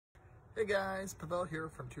Hey guys, Pawel here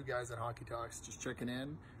from Two Guys at Hockey Talks, just checking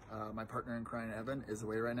in. My partner in crime, Evan, is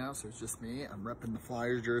away right now, so it's just me. I'm repping the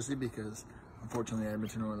Flyers jersey because unfortunately the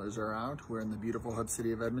Edmonton Oilers are out. We're in the beautiful hub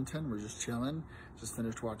city of Edmonton. We're just chilling, just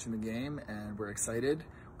finished watching the game, and we're excited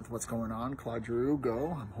with what's going on. Claude Giroux,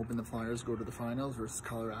 go. I'm hoping the Flyers go to the finals versus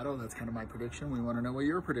Colorado. That's kind of my prediction. We want to know what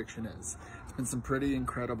your prediction is. It's been some pretty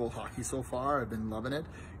incredible hockey so far. I've been loving it,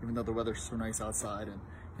 even though the weather's so nice outside. And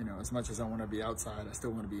you know, as much as I want to be outside, I still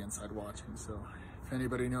want to be inside watching. So if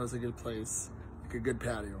anybody knows a good place, like a good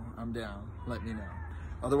patio, I'm down. Let me know.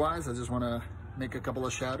 Otherwise, I just want to make a couple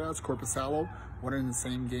of shout outs. Korpisalo, one in the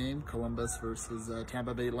same game, Columbus versus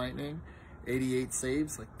Tampa Bay Lightning, 88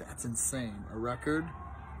 saves. Like, that's insane. A record.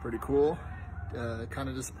 Pretty cool. Kind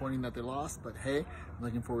of disappointing that they lost, but hey, I'm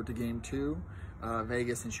looking forward to game 2.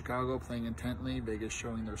 Vegas and Chicago playing intently. Vegas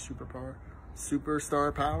showing their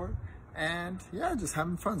superstar power. And yeah, just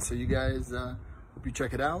having fun. So you guys, hope you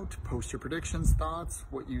check it out. Post your predictions, thoughts,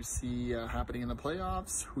 what you see happening in the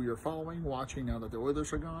playoffs, who you're following, watching now that the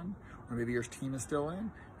Oilers are gone, or maybe your team is still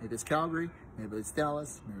in. Maybe it's Calgary, maybe it's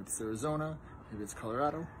Dallas, maybe it's Arizona, maybe it's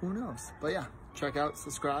Colorado, who knows? But yeah, check out,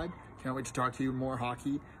 subscribe. Can't wait to talk to you more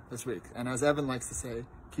hockey this week. And as Evan likes to say,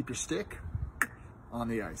 keep your stick on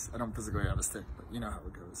the ice. I don't physically have a stick, but you know how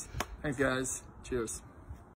it goes. Thanks guys, cheers.